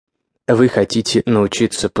Вы хотите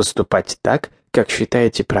научиться поступать так, как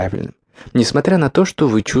считаете правильным, несмотря на то, что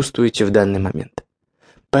вы чувствуете в данный момент.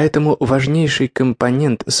 Поэтому важнейший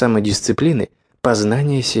компонент самодисциплины –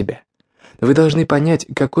 познание себя. Вы должны понять,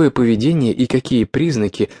 какое поведение и какие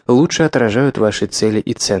признаки лучше отражают ваши цели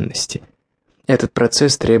и ценности. Этот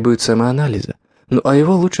процесс требует самоанализа, а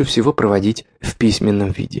его лучше всего проводить в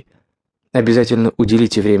письменном виде. Обязательно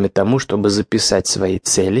уделите время тому, чтобы записать свои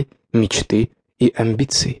цели, мечты и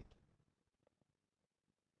амбиции.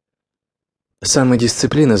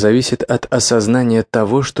 Самодисциплина зависит от осознания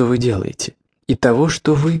того, что вы делаете, и того,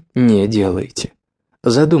 что вы не делаете.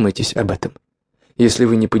 Задумайтесь об этом. Если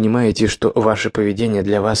вы не понимаете, что ваше поведение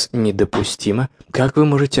для вас недопустимо, как вы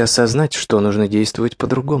можете осознать, что нужно действовать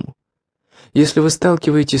по-другому? Если вы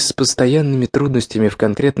сталкиваетесь с постоянными трудностями в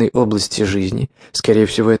конкретной области жизни, скорее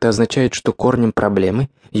всего, это означает, что корнем проблемы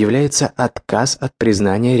является отказ от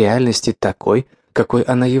признания реальности такой, какой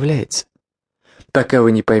она является. Пока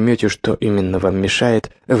вы не поймете, что именно вам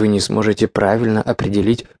мешает, вы не сможете правильно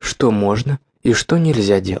определить, что можно и что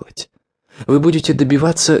нельзя делать. Вы будете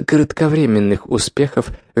добиваться кратковременных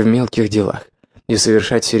успехов в мелких делах и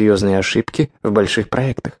совершать серьезные ошибки в больших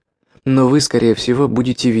проектах. Но вы, скорее всего,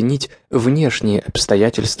 будете винить внешние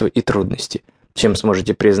обстоятельства и трудности, чем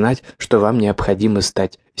сможете признать, что вам необходимо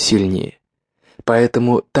стать сильнее.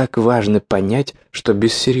 Поэтому так важно понять, что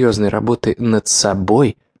без серьезной работы над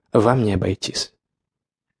собой вам не обойтись.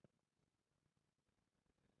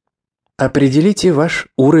 Определите ваш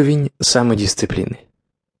уровень самодисциплины.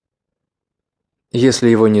 Если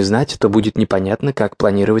его не знать, то будет непонятно, как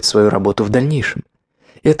планировать свою работу в дальнейшем.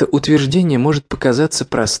 Это утверждение может показаться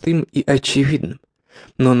простым и очевидным,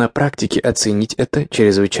 но на практике оценить это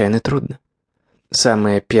чрезвычайно трудно.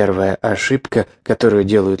 Самая первая ошибка, которую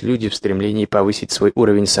делают люди в стремлении повысить свой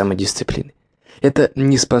уровень самодисциплины, это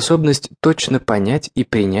неспособность точно понять и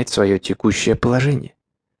принять свое текущее положение.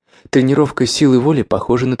 Тренировка силы воли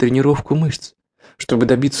похожа на тренировку мышц. Чтобы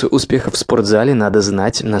добиться успеха в спортзале, надо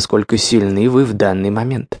знать, насколько сильны вы в данный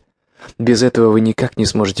момент. Без этого вы никак не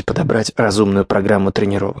сможете подобрать разумную программу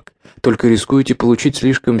тренировок, только рискуете получить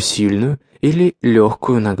слишком сильную или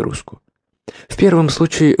легкую нагрузку. В первом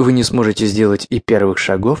случае вы не сможете сделать и первых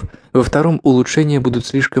шагов, во втором улучшения будут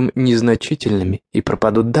слишком незначительными и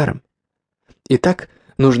пропадут даром. Итак,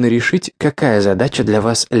 нужно решить, какая задача для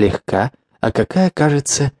вас легка, а какая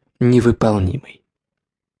кажется невыполнимой.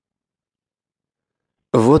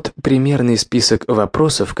 Вот примерный список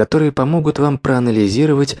вопросов, которые помогут вам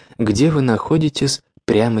проанализировать, где вы находитесь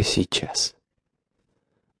прямо сейчас.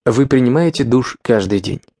 Вы принимаете душ каждый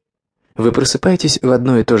день. Вы просыпаетесь в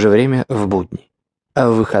одно и то же время в будни.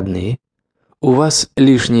 А в выходные? У вас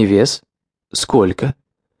лишний вес? Сколько?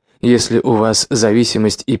 Если у вас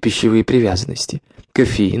зависимость и пищевые привязанности,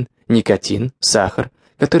 кофеин, никотин, сахар,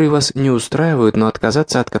 которые вас не устраивают, но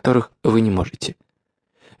отказаться от которых вы не можете.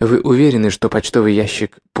 Вы уверены, что почтовый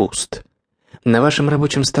ящик пуст? На вашем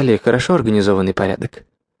рабочем столе хорошо организованный порядок?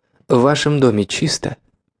 В вашем доме чисто?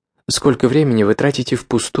 Сколько времени вы тратите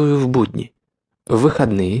впустую в будни? В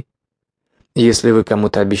выходные? Если вы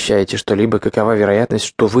кому-то обещаете что-либо, какова вероятность,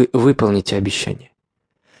 что вы выполните обещание?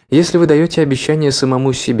 Если вы даете обещание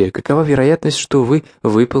самому себе, какова вероятность, что вы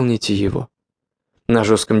выполните его? На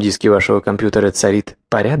жестком диске вашего компьютера царит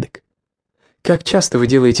порядок? Как часто вы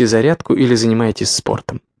делаете зарядку или занимаетесь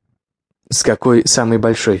спортом? С какой самой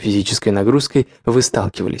большой физической нагрузкой вы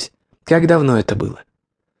сталкивались? Как давно это было?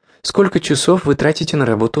 Сколько часов вы тратите на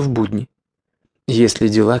работу в будни? Есть ли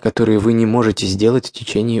дела, которые вы не можете сделать в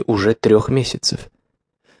течение уже 3 месяцев?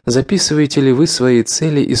 Записываете ли вы свои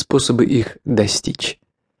цели и способы их достичь?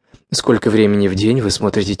 Сколько времени в день вы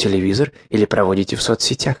смотрите телевизор или проводите в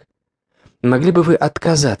соцсетях? Могли бы вы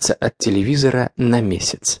отказаться от телевизора на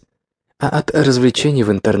месяц? А от развлечений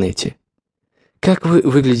в интернете? Как вы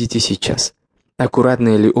выглядите сейчас?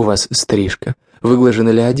 Аккуратная ли у вас стрижка? Выглажена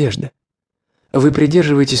ли одежда? Вы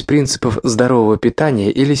придерживаетесь принципов здорового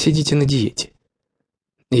питания или сидите на диете?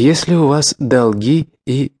 Есть ли у вас долги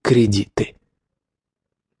и кредиты?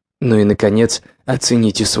 Ну и, наконец,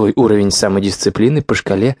 оцените свой уровень самодисциплины по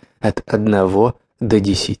шкале от 1 до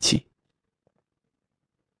 10.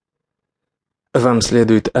 Вам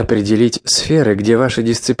следует определить сферы, где ваша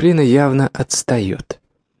дисциплина явно отстает.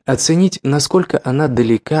 Оценить, насколько она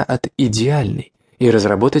далека от идеальной, и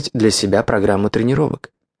разработать для себя программу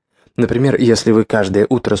тренировок. Например, если вы каждое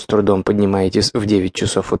утро с трудом поднимаетесь в 9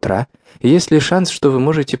 часов утра, есть ли шанс, что вы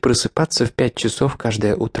можете просыпаться в 5 часов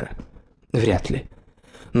каждое утро? Вряд ли.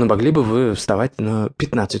 Но могли бы вы вставать на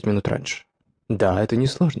 15 минут раньше? Да, это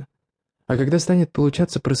несложно. А когда станет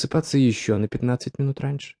получаться просыпаться еще на 15 минут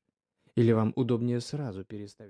раньше? Или вам удобнее сразу переставить?